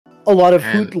a lot of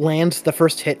who And lands the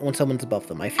first hit when someone's above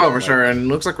them, I feel oh, for like. sure. And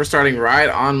looks like we're starting right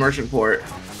on Merchant Port.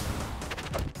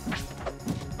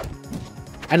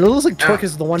 And it looks like Now, Torque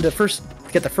is the one to first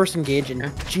get the first engage,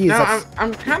 and geez, now that's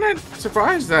I'm kind of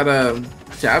surprised that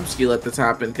Tabski let this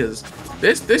happen because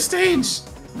this stage,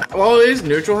 while it is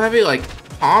neutral heavy, like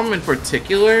Palm in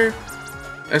particular,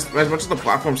 as much as the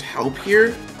platforms help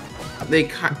here,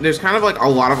 there's kind of like a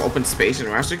lot of open space, and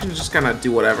Master can just kind of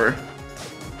do whatever.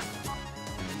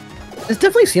 this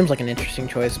definitely seems like an interesting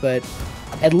choice, but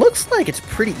it looks like it's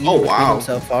pretty even between them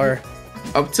so far.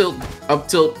 Up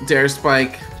tilt, dare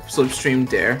spike, slipstream,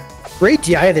 dare. Great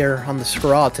DI there on the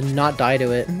scrawl to not die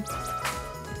to it.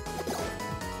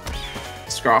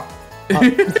 Scrawl.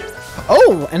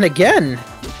 Oh, and again.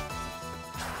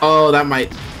 Oh, that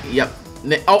might. Yep.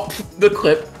 Oh, the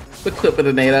clip of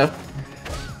the NATO.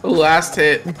 The last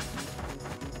hit.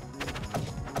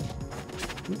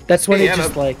 That's when Hey, it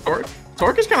just like.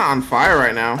 Torque is kind of on fire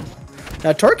right now.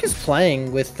 Now Torque is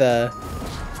playing with a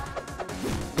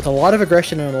lot of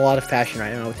aggression and a lot of passion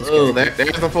right now with his Oh, character.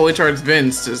 there's the fully charged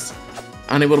Vince, just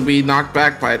unable to be knocked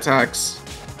back by attacks.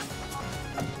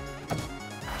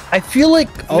 I feel like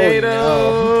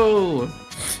NATO! no.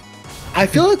 I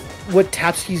feel like what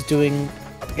Tabski's doing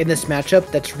in this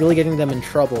matchup that's really getting them in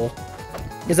trouble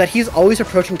is that he's always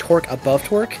approaching Torque above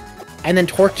Torque, and then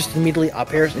Torque just immediately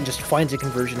up airs and just finds a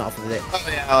conversion off of it. Oh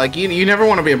yeah, like you never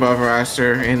want to be above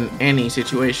Raster in any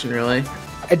situation, really.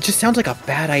 It just sounds like a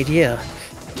bad idea.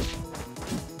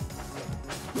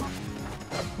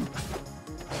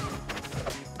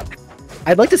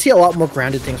 I'd like to see a lot more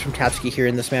grounded things from Tabski here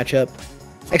in this matchup,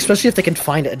 especially if they can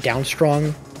find a down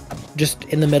strong just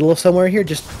in the middle of somewhere here,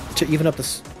 just to even up the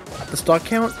stock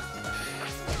count.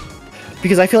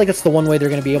 Because I feel like it's the one way they're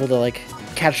going to be able to like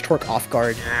catch Torque off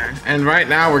guard. Yeah, and right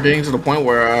now we're getting to the point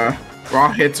where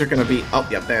raw hits are gonna be. Oh,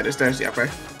 yep, there it is. There's the upper.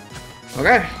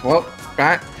 Okay, well,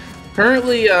 back.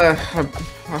 Currently, a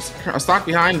stock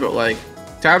behind, but like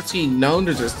Tabski known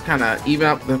to just kind of even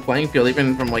up the playing field,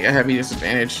 even from like a heavy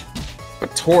disadvantage.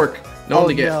 But Torque known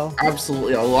to get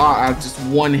absolutely a lot out of just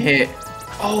one hit.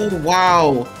 Oh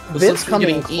wow! Vince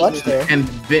coming in clutch there, and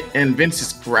Vince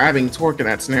is grabbing Torque in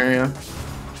that scenario.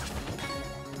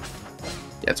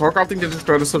 Yeah, Torque opting to just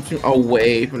throw the slipstream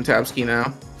away from Tabski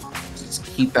now. Just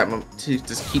keep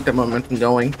that momentum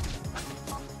going.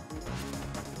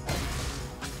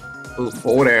 Ooh,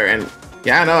 forward air, and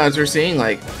yeah, no, as we're seeing,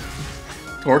 like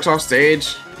Torque's off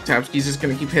stage, Tabski's just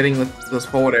gonna keep hitting those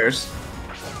forward airs.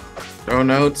 Throw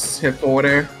notes, hit forward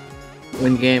air,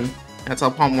 win game. That's how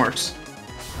Palm works.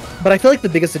 But I feel like the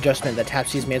biggest adjustment that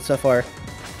Tabski's made so far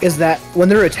is that when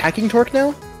they're attacking Torque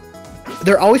now,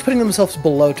 they're always putting themselves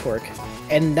below Torque.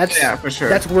 And that's for sure.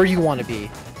 That's where you want to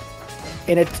be.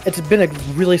 And it's been a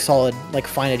really solid, like,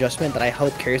 fine adjustment that I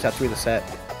hope carries out through the set.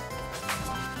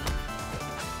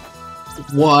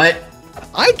 What?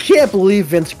 I can't believe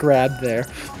Vince grabbed there.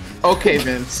 Okay,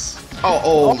 Vince.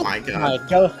 Oh my god. My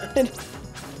god.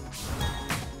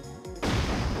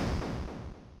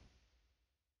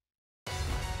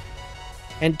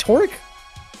 And Torque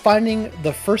finding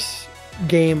the first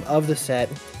game of the set.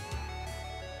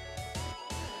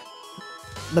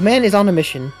 The man is on a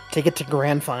mission to get to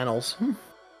grand finals.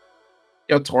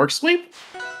 Yo, Torque sweep?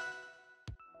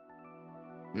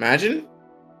 Imagine.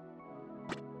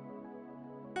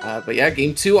 But yeah,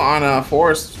 game 2 on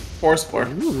Forest Floor.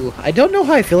 Ooh, I don't know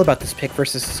how I feel about this pick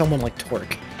versus someone like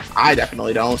Torque. I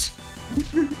definitely don't.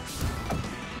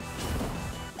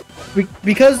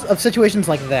 Because of situations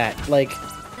like that, like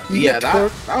yeah,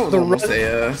 that was almost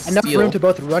enough steal. room to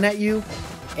both run at you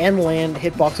and land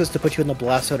hitboxes to put you in the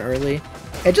blast zone early.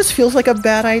 It just feels like a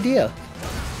bad idea.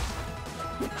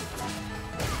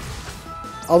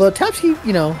 Although Tabski,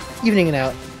 you know, evening it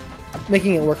out,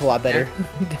 making it work a lot better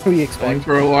than we expect. Going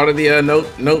for a lot of the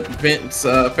note Vince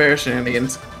fair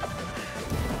shenanigans.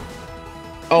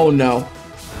 Oh no.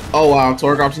 Oh wow,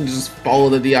 Torque option to just follow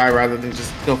the DI rather than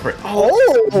just go for it.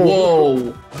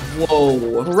 Oh,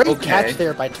 whoa. Great catch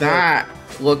there by Torque. That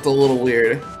looked a little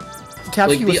weird.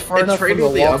 Tabski was far enough from the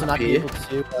wall to not be able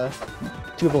to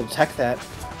detect that.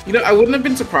 You know, I wouldn't have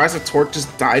been surprised if Torque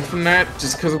just died from that,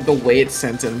 just because of the way it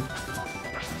sent him.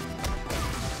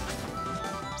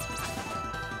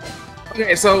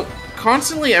 Okay, so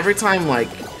constantly every time like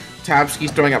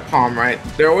Tabski's throwing at Palm, right?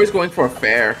 They're always going for a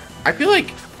fair. I feel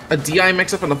like a DI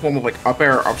mix-up in the form of like up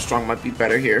air or up strong might be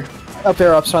better here. Up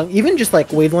air, up strong, even just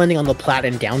like wave landing on the plat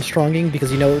and down stronging,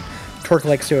 because you know Torque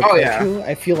likes to approach you.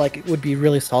 I feel like it would be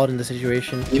really solid in this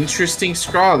situation. Interesting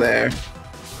scrawl there.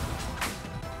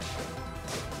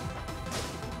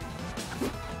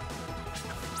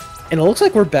 And it looks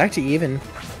like we're back to even.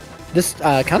 This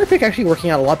counter pick actually working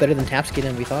out a lot better than Tabski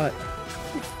than we thought.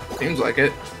 Seems like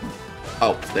it.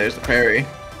 Oh, there's the parry.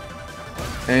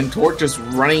 And Torque just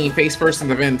running face first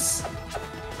into Vince.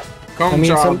 Come,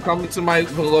 child, come to my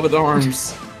beloved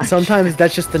arms. Sometimes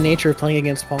that's just the nature of playing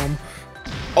against Palm.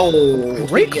 Oh,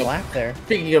 great clap there.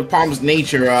 Speaking of Palm's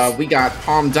nature, we got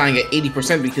Palm dying at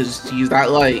 80% because she's that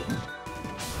light.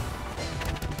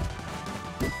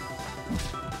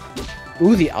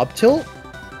 Ooh, the up tilt?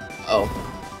 Oh.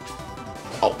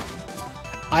 Oh.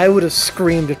 I would have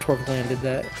screamed if Torque landed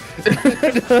that.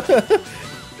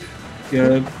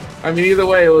 Good. I mean, either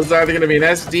way, it was either going to be an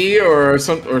SD or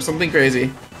something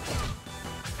crazy.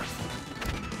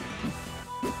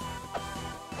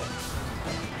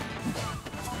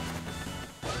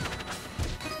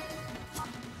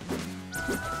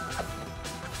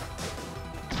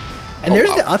 And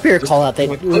there's the up air call out that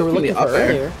we were looking for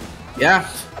earlier. Yeah.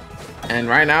 And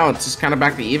right now it's just kind of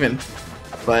back to even.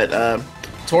 But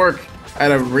Torque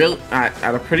at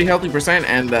a pretty healthy percent,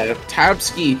 and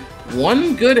Tabski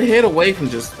one good hit away from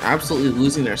just absolutely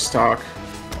losing their stock.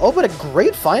 Oh, but a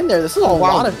great find there. This is a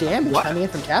lot of damage coming in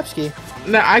from Tabski.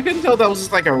 No, I couldn't tell that was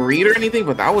just like a read or anything,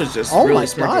 but that was just really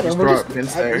smart to throw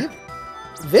Vince there.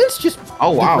 Vince just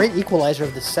the great equalizer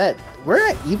of the set. We're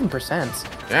at even percents.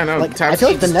 Yeah, no, like, I feel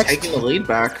like the next taking the lead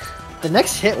back. The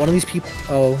next hit one of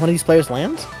these players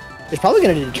lands is probably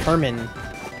going to determine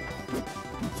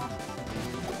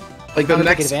like the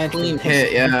next clean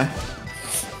hit. Yeah.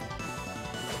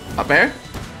 Up air?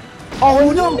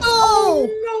 Oh no!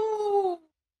 Oh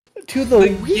no! To the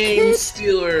game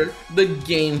stealer. The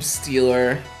game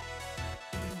stealer.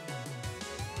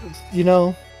 You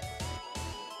know,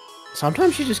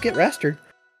 sometimes you just get rastered.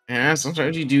 Yeah,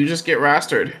 sometimes you do just get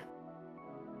rastered.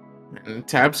 And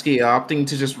Tabski opting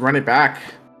to just run it back.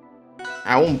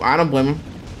 I don't blame him.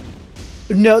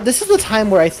 No, this is the time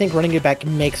where I think running it back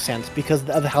makes sense because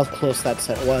of how close that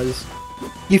set was.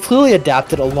 You've clearly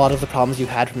adapted a lot of the problems you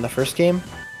had from the first game,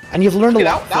 and you've learned a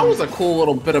lot. That was a cool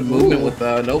little bit of movement with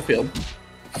no field.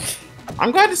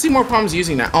 I'm glad to see more Palms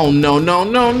using that. Oh no, no,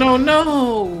 no, no,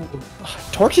 no!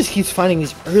 Torque just keeps finding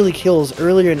these early kills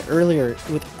earlier and earlier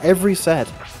with every set.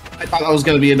 I thought that was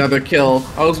gonna be another kill.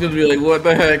 I was gonna be like, what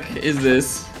the heck is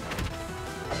this?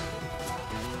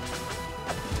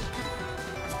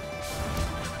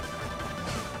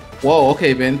 Whoa,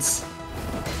 okay, Vince.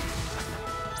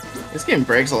 This game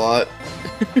breaks a lot.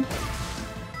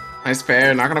 Nice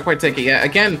pair, not gonna quite take it yet.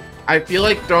 Again, I feel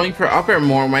like throwing for up air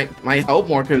more might help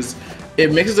more because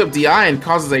it mixes up DI and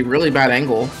causes a really bad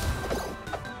angle.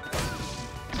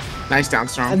 Nice down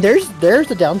strong. And there's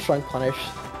the down strong punish.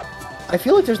 I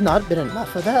feel like there's not been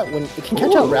enough of that when it can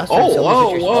catch out Raster.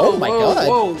 Oh my god.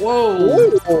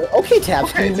 Whoa. Okay,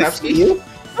 Tabski. Okay, Tabski.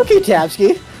 Okay,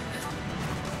 Tabski.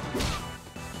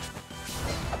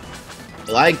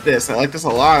 I like this. I like this a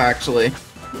lot, actually.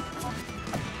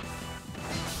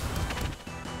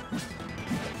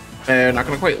 Not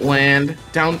gonna quite land.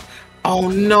 Down. Oh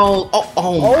no.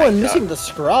 Oh my and God. missing the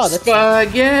scraw. That's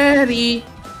spaghetti.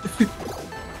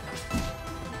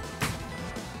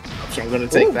 So I'm gonna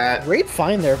take that. Great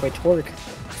find there by Torque.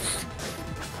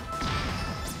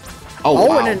 Oh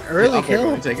wow. And an early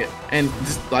kill. Gonna take it. And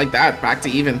just like that, back to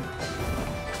even.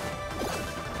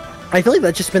 I feel like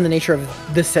that's just been the nature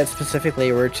of this set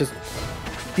specifically, where it's just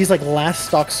these like last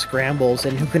stock scrambles,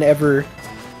 and who can ever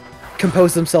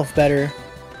compose themselves better.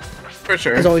 For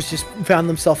sure. Has always just found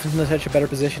themselves in such a better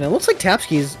position. It looks like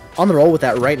Tabski's on the roll with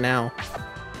that right now.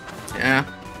 Yeah,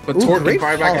 but Torque can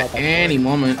fire back at any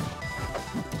moment.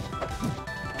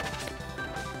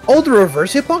 Oh, the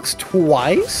reverse hitbox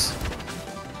twice?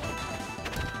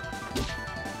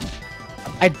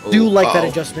 I do like that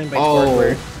adjustment by Torque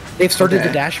where they've started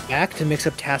to dash back to mix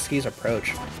up Tabski's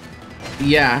approach.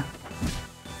 Yeah.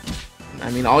 I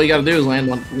mean, all you gotta do is land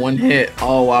one hit.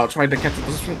 Oh wow, tried to catch the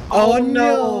position. Oh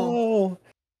no!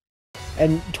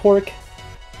 And Torque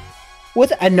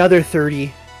with another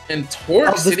 30. And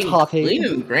Torque sitting clean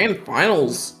in grand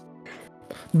finals.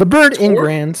 The bird in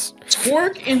grands.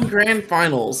 Torque in grand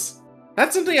finals.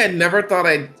 That's something I never thought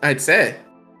I'd say.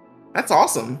 That's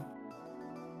awesome.